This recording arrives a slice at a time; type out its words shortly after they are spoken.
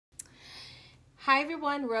Hi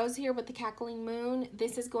everyone, Rose here with The Cackling Moon.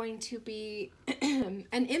 This is going to be an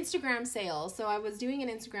Instagram sale. So I was doing an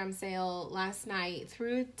Instagram sale last night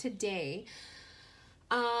through today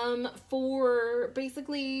for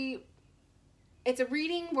basically, it's a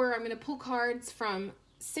reading where I'm going to pull cards from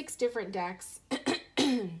 6 different decks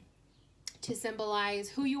to symbolize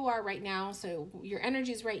who you are right now, so your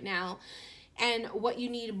energies right now, and what you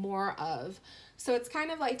need more of. So it's kind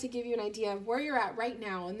of like to give you an idea of where you're at right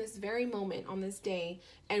now in this very moment on this day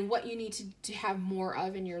and what you need to have more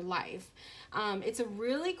of in your life. It's a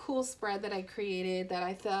really cool spread that I created that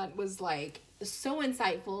I thought was like so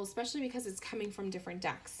insightful, especially because it's coming from different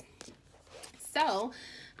decks. So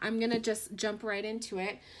I'm going to just jump right into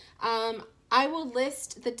it. I will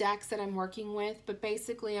list the decks that I'm working with, but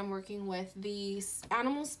basically I'm working with the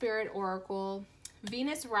Animal Spirit Oracle,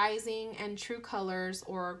 Venus Rising and True Colors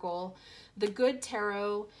Oracle, the Good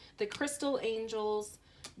Tarot, the Crystal Angels,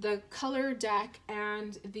 the Color Deck,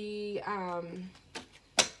 and the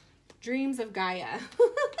Dreams of Gaia.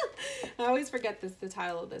 I always forget the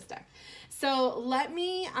title of this deck. So let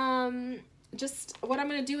me what I'm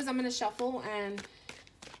going to do is I'm going to shuffle, and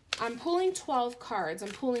I'm pulling 12 cards. I'm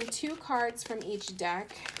pulling 2 cards from each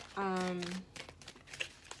deck.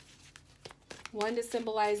 One to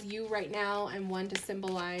symbolize you right now and one to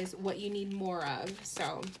symbolize what you need more of.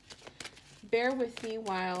 So bear with me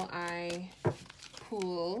while I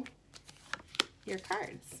pull your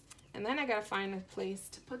cards. And then I gotta find a place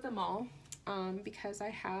to put them all because I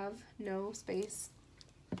have no space.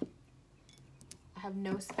 I have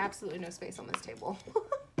absolutely no space on this table.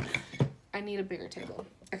 I need a bigger table.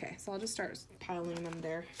 Okay, so I'll just start piling them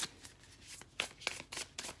there.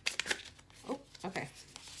 Oh, okay.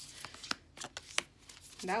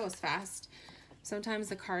 That was fast. Sometimes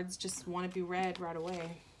the cards just want to be read right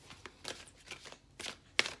away.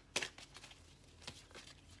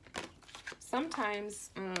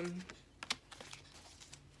 Sometimes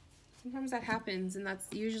that happens, and that's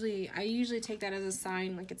I usually take that as a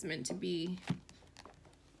sign like it's meant to be.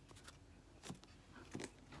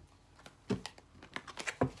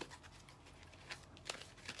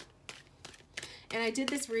 And I did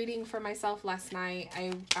this reading for myself last night.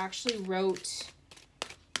 I actually wrote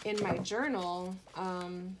in my journal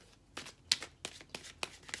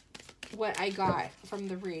what I got from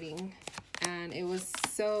the reading, and it was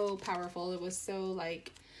so powerful. It was so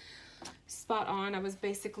like spot on. I was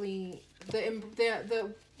basically the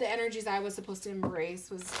energies I was supposed to embrace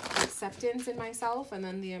was acceptance in myself, and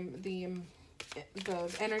then the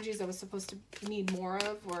energies I was supposed to need more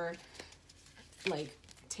of were like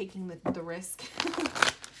taking the risk.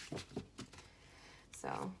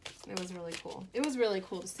 So it was really cool. It was really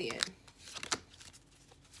cool to see it.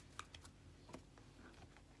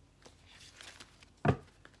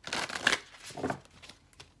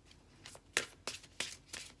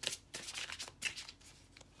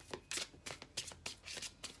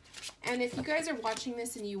 And if you guys are watching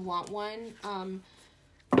this and you want one, I'm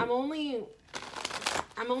only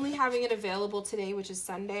having it available today, which is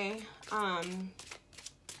Sunday.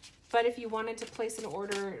 But if you wanted to place an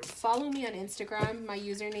order, follow me on Instagram. My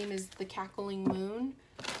username is TheCacklingMoon.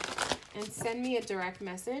 And send me a direct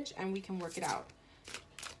message and we can work it out.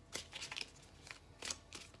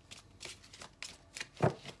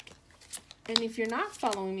 And if you're not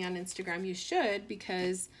following me on Instagram, you should,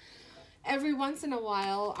 because every once in a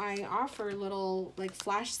while I offer little like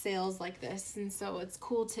flash sales like this. And so it's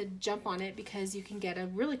cool to jump on it because you can get a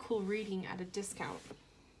really cool reading at a discount.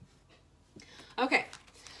 Okay.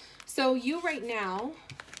 So you right now,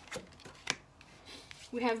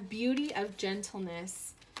 we have Beauty of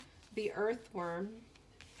Gentleness, the Earthworm,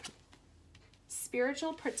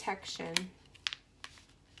 Spiritual Protection,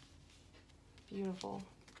 beautiful,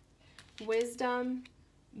 Wisdom,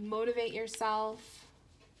 Motivate Yourself,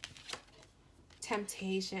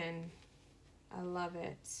 Temptation, I love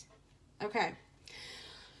it. Okay,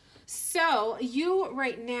 so you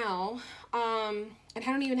right now, and I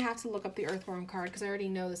don't even have to look up the Earthworm card because I already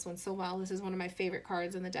know this one so well. This is one of my favorite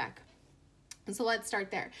cards in the deck. And so let's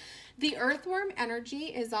start there. The Earthworm energy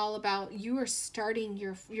is all about you're starting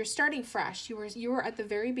fresh. You are at the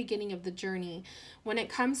very beginning of the journey. When it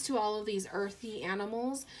comes to all of these earthy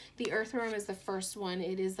animals, the Earthworm is the first one.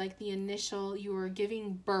 It is like the initial, you are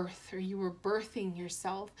giving birth, or you were birthing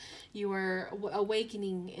yourself. You are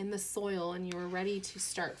awakening in the soil and you are ready to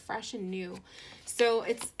start fresh and new. So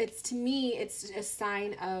it's to me, it's a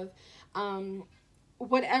sign of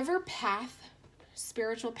whatever path,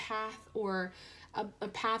 spiritual path, or a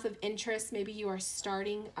path of interest. Maybe you are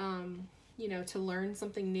starting you know, to learn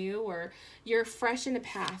something new, or you're fresh in a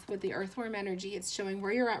path with the Earthworm energy. It's showing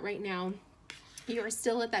where you're at right now You are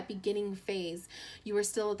still at that beginning phase. You are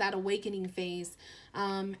still at that awakening phase.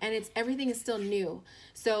 And everything is still new.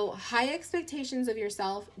 So high expectations of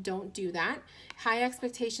yourself, don't do that. High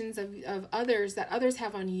expectations of others that others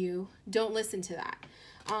have on you, don't listen to that.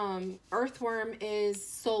 Earthworm is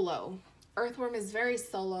solo. Earthworm is very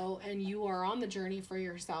solo, and you are on the journey for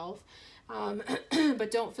yourself.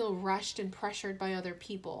 But don't feel rushed and pressured by other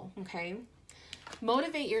people, okay?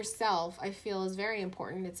 Motivate yourself, I feel, is very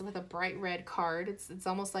important. It's with a bright red card. It's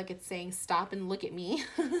almost like it's saying, stop and look at me.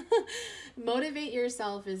 Motivate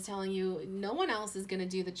yourself is telling you no one else is going to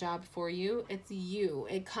do the job for you. It's you.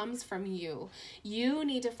 It comes from you. You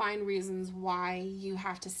need to find reasons why you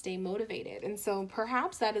have to stay motivated. And so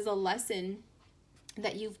perhaps that is a lesson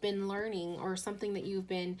that you've been learning, or something that you've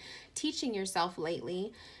been teaching yourself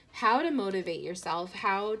lately. How to motivate yourself,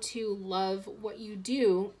 how to love what you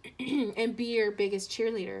do and be your biggest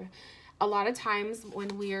cheerleader. A lot of times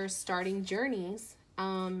when we are starting journeys,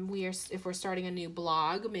 if we're starting a new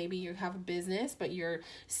blog, maybe you have a business, but you're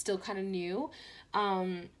still kind of new.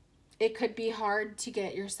 It could be hard to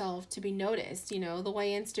get yourself to be noticed. You know, the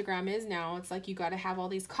way Instagram is now, it's like you got to have all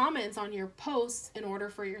these comments on your posts in order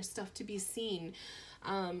for your stuff to be seen.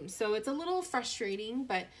 So it's a little frustrating,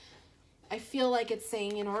 but I feel like it's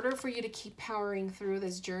saying in order for you to keep powering through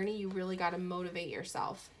this journey, you really got to motivate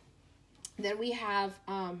yourself. Then we have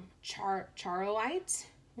Charoite,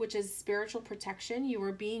 which is spiritual protection. You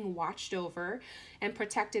are being watched over and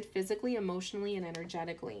protected physically, emotionally, and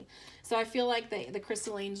energetically. So I feel like the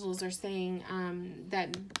crystal angels are saying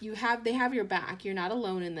that they have your back. You're not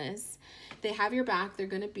alone in this. They have your back. They're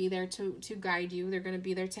going to be there to guide you. They're going to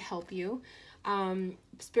be there to help you.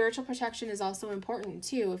 Spiritual protection is also important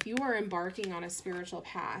too. If you are embarking on a spiritual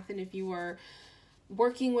path, and if you are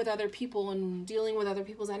working with other people and dealing with other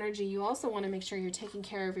people's energy, you also want to make sure you're taking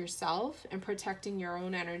care of yourself and protecting your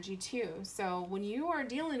own energy too. So when you are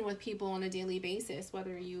dealing with people on a daily basis,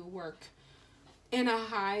 whether you work in a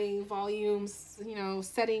high volume,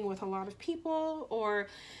 setting with a lot of people, or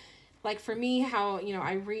like for me, how,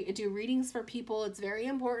 I do readings for people, it's very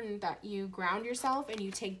important that you ground yourself and you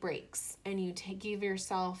take breaks, and you give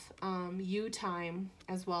yourself you time,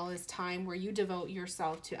 as well as time where you devote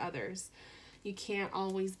yourself to others. You can't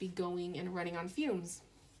always be going and running on fumes.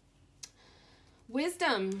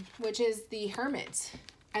 Wisdom, which is the Hermit.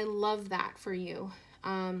 I love that for you.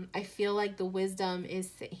 I feel like the wisdom is,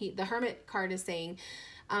 the Hermit card is saying,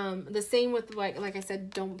 the same with, like I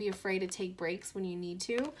said, don't be afraid to take breaks when you need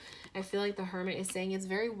to. I feel like the Hermit is saying it's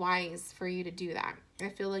very wise for you to do that. I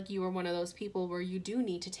feel like you are one of those people where you do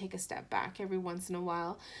need to take a step back every once in a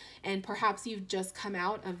while. And perhaps you've just come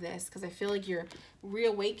out of this, because I feel like you're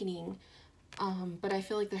reawakening. But I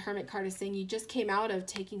feel like the Hermit card is saying you just came out of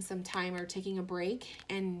taking some time or taking a break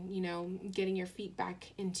and, getting your feet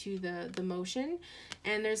back into the motion.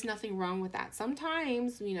 And there's nothing wrong with that.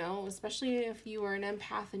 Sometimes, especially if you are an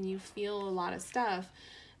empath and you feel a lot of stuff,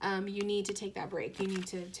 you need to take that break. You need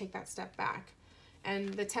to take that step back.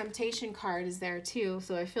 And the Temptation card is there too.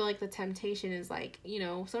 So I feel like the temptation is like,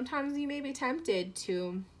 sometimes you may be tempted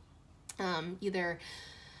to either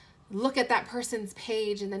look at that person's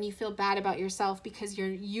page and then you feel bad about yourself because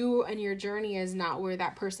you and your journey is not where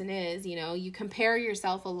that person is. You compare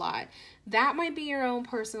yourself a lot. That might be your own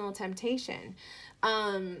personal temptation.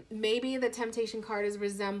 Maybe the temptation card is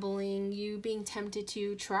resembling you being tempted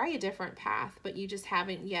to try a different path, but you just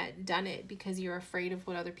haven't yet done it because you're afraid of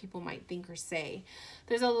what other people might think or say.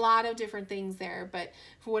 There's a lot of different things there, but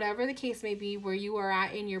for whatever the case may be, where you are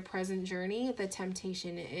at in your present journey, the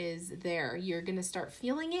temptation is there. You're going to start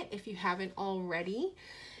feeling it if you haven't already.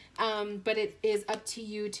 But it is up to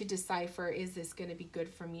you to decipher, is this going to be good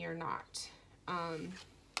for me or not?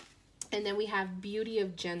 And then we have beauty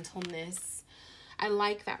of gentleness. I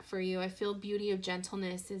like that for you. I feel beauty of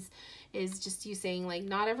gentleness is just you saying, like,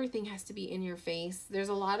 not everything has to be in your face. There's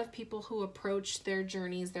a lot of people who approach their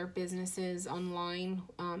journeys, their businesses online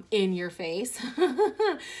in your face.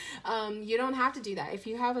 You don't have to do that. If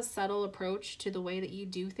you have a subtle approach to the way that you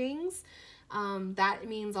do things, that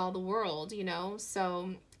means all the world,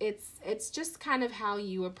 So it's just kind of how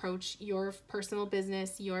you approach your personal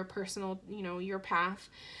business, your personal, your path.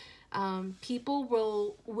 People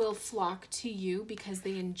will flock to you because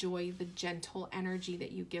they enjoy the gentle energy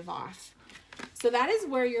that you give off. So that is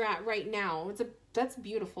where you're at right now. That's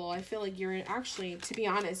beautiful. I feel like you're actually, to be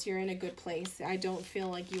honest, you're in a good place. I don't feel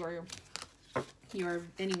like you are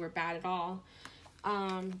anywhere bad at all.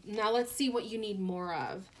 Now let's see what you need more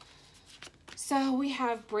of. So we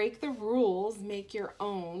have break the rules, make your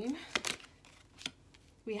own.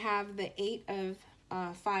 We have the 8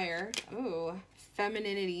 of fire. Ooh.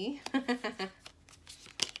 Femininity.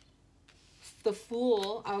 the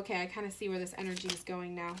Fool. Okay, I kind of see where this energy is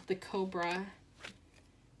going now. The Cobra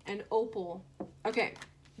and Opal. Okay,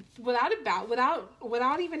 without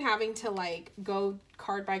even having to like go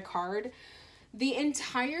card by card, the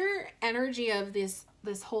entire energy of this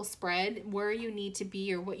whole spread, where you need to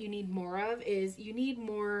be or what you need more of is you need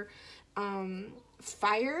more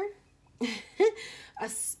fire, a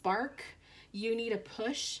spark. You need a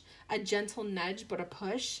push, a gentle nudge, but a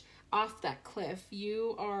push off that cliff.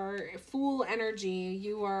 You are full energy.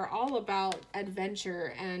 You are all about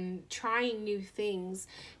adventure and trying new things,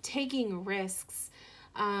 taking risks,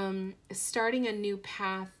 starting a new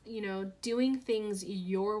path, you know, doing things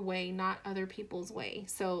your way, not other people's way.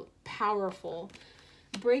 So powerful.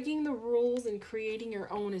 Breaking the rules and creating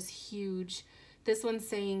your own is huge. This one's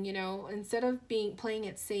saying, you know, instead of playing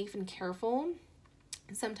it safe and careful,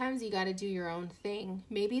 sometimes you got to do your own thing.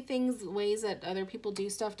 Maybe ways that other people do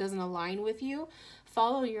stuff doesn't align with you.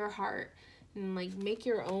 Follow your heart and like make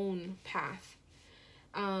your own path.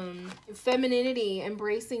 Femininity,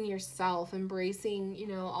 embracing yourself, embracing, you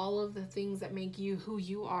know, all of the things that make you who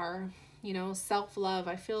you are, you know, self-love.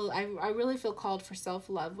 I really feel called for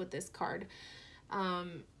self-love with this card.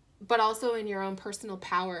 But also in your own personal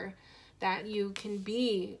power, that you can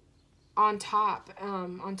be on top,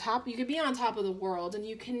 you could be on top of the world, and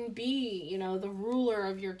you can be, you know, the ruler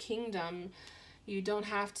of your kingdom. You don't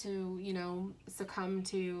have to, you know, succumb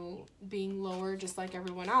to being lower just like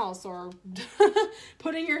everyone else, or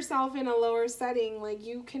putting yourself in a lower setting. Like,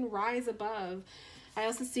 you can rise above. I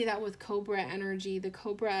also see that with Cobra energy, the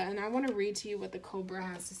Cobra, and I want to read to you what the Cobra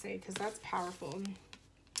has to say, because that's powerful.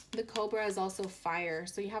 The Cobra is also fire,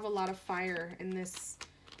 so you have a lot of fire in this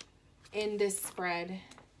spread.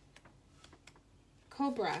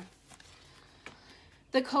 Cobra.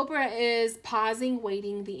 The Cobra is pausing,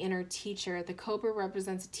 waiting, the inner teacher. The Cobra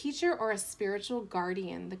represents a teacher or a spiritual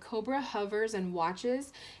guardian. The Cobra hovers and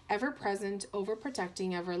watches, ever present,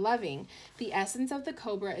 overprotecting, ever loving. The essence of the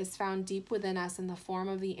Cobra is found deep within us in the form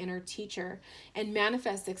of the inner teacher, and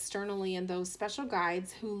manifests externally in those special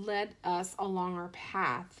guides who led us along our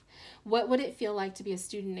path. What would it feel like to be a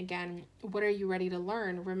student again? What are you ready to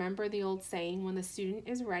learn? Remember the old saying, when the student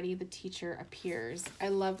is ready, the teacher appears. I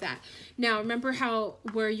love that. Now, remember how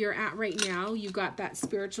where you're at right now, you got that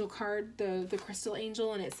spiritual card, the crystal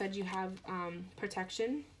angel, and it said you have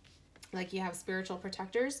protection, like you have spiritual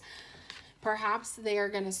protectors. Perhaps they are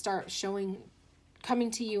going to start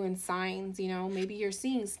coming to you in signs. You know, maybe you're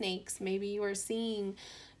seeing snakes. Maybe you are seeing,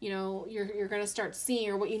 you know, you're going to start seeing,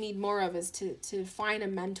 or what you need more of is to find a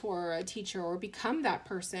mentor or a teacher, or become that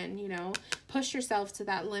person, you know, push yourself to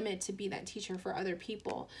that limit to be that teacher for other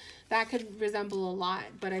people. That could resemble a lot,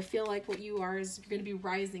 but I feel like what you are is you're going to be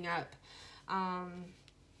rising up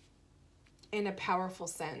in a powerful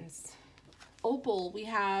sense. Opal, we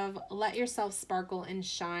have let yourself sparkle and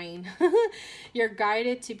shine. You're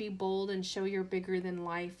guided to be bold and show your bigger than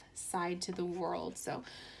life side to the world. So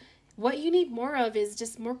what you need more of is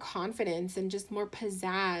just more confidence and just more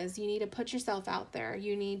pizzazz. You need to put yourself out there.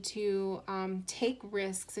 You need to take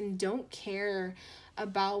risks and don't care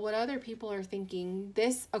about what other people are thinking.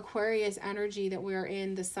 This Aquarius energy that we're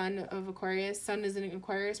in, the sun of Aquarius, sun is in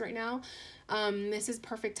Aquarius right now. This is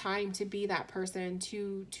perfect time to be that person,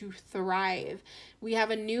 to thrive. We have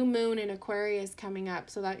a new moon in Aquarius coming up,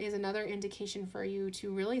 so that is another indication for you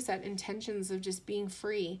to really set intentions of just being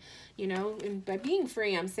free, you know. And by being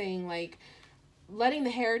free, I'm saying like letting the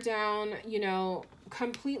hair down, you know,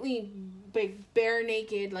 completely big, bare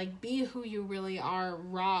naked, like be who you really are,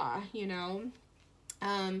 raw, you know.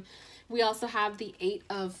 We also have the 8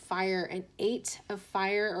 of fire, and 8 of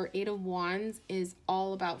fire or 8 of wands is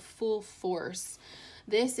all about full force.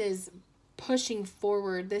 This is pushing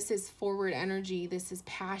forward. This is forward energy. This is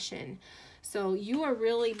passion. So you are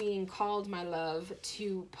really being called, my love,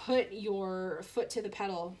 to put your foot to the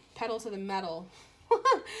pedal to the metal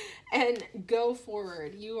and go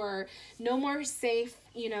forward. You are no more safe,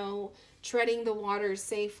 you know, treading the waters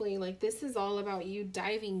safely. Like, this is all about you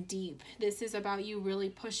diving deep. This is about you really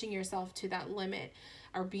pushing yourself to that limit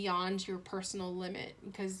or beyond your personal limit,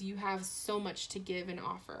 because you have so much to give and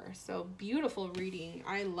offer. So beautiful reading.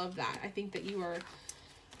 I love that. I think that you're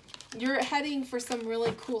heading for some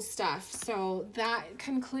really cool stuff. So that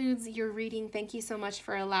concludes your reading. Thank you so much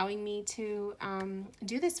for allowing me to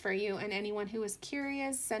do this for you. And anyone who is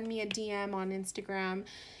curious, send me a DM on Instagram,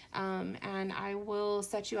 and I will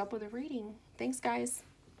set you up with a reading. Thanks, guys.